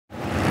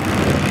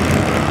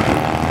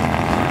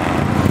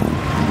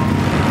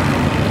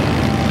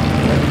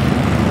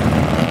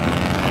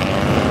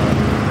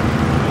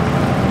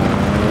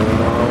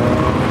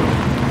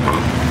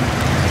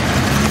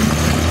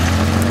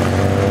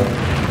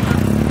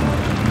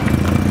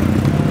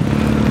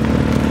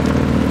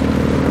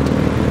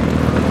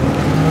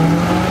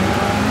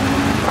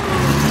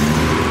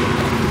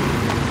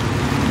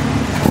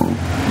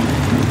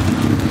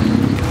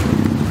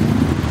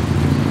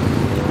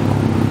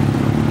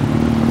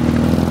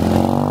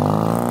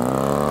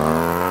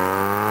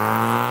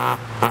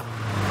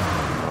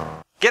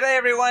G'day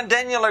everyone,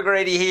 Daniel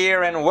O'Grady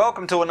here and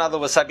welcome to another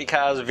Wasabi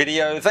Cars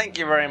video. Thank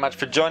you very much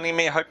for joining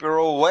me, hope you're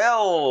all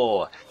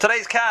well.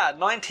 Today's car,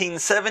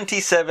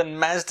 1977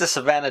 Mazda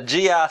Savanna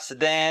GR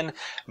Sedan,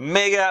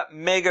 mega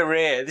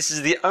rare. This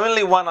is the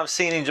only one I've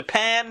seen in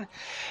Japan,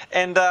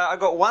 and I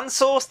got one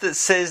source that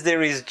says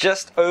there is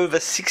just over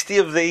 60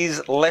 of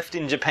these left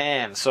in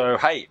Japan, so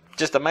hey,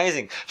 just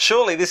amazing.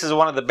 Surely this is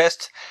one of the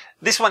best.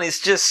 This one is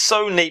just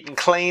so neat and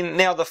clean.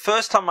 Now, the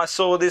first time I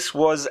saw this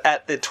was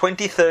at the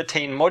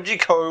 2013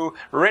 Mojiko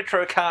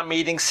Retro Car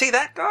Meeting. See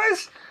that,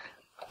 guys?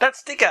 That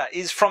sticker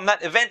is from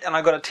that event, and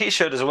I got a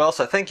t-shirt as well,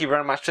 so thank you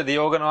very much to the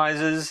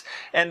organisers.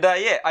 And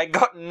yeah, I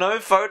got no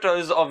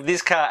photos of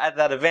this car at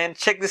that event.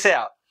 Check this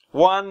out.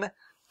 1,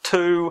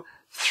 2,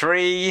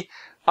 3...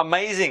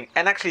 Amazing.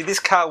 And actually this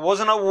car was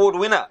an award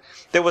winner.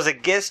 There was a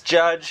guest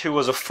judge who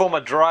was a former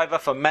driver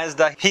for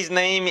Mazda. His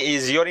name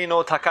is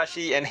Yorino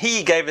Takashi and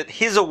he gave it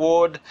his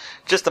award.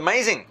 Just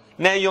amazing.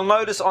 Now you'll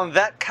notice on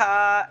that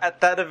car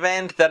at that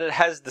event that it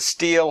has the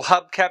steel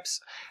hubcaps,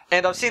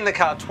 and I've seen the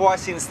car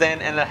twice since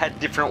then and it had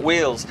different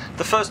wheels.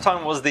 The first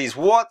time was these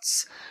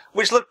Watts,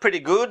 which looked pretty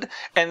good,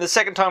 and the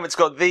second time it's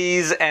got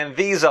these, and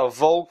these are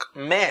Volk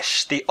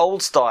Mesh, the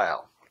old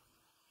style.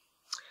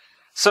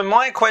 So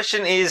my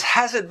question is,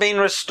 has it been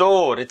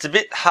restored? It's a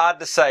bit hard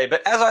to say,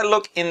 but as I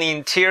look in the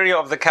interior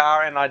of the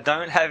car, and I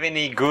don't have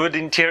any good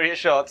interior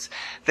shots,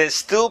 there's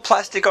still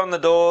plastic on the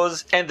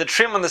doors, and the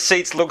trim on the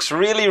seats looks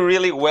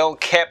really well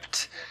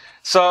kept.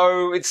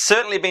 So it's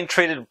certainly been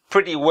treated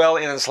pretty well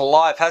in its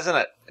life, hasn't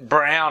it?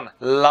 Brown,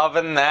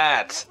 loving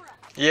that.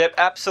 Yep,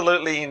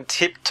 absolutely in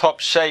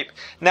tip-top shape.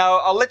 Now,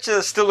 I'll let you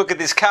still look at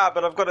this car,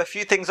 but I've got a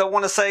few things I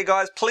want to say,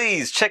 guys.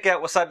 Please check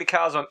out Wasabi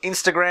Cars on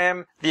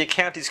Instagram. The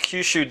account is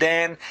Kyushu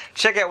Dan.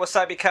 Check out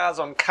Wasabi Cars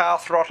on Car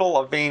Throttle.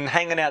 I've been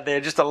hanging out there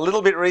just a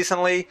little bit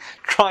recently,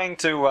 trying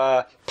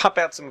to pump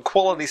out some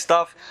quality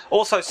stuff.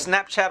 Also,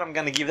 Snapchat, I'm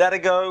going to give that a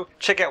go.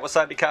 Check out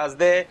Wasabi Cars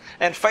there.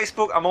 And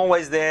Facebook, I'm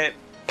always there,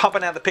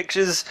 pumping out the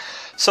pictures.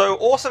 So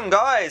awesome,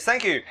 guys,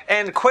 thank you.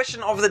 And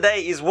question of the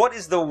day is, what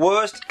is the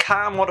worst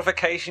car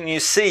modification you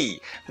see?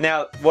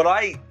 Now, what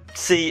I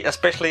see,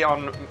 especially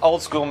on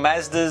old school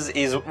Mazdas,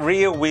 is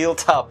rear wheel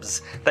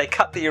tubs. They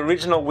cut the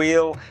original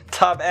wheel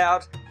tub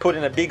out, put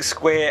in a big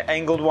square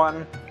angled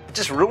one. It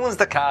just ruins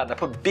the car. They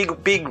put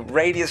big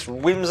radius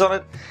rims on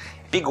it,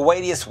 big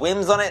radius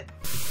rims on it.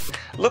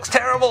 Looks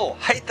terrible,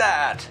 hate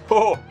that.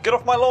 Oh, get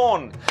off my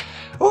lawn.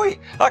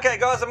 Okay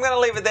guys, I'm going to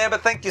leave it there,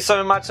 but thank you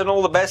so much and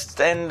all the best,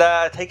 and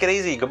take it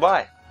easy.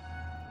 Goodbye.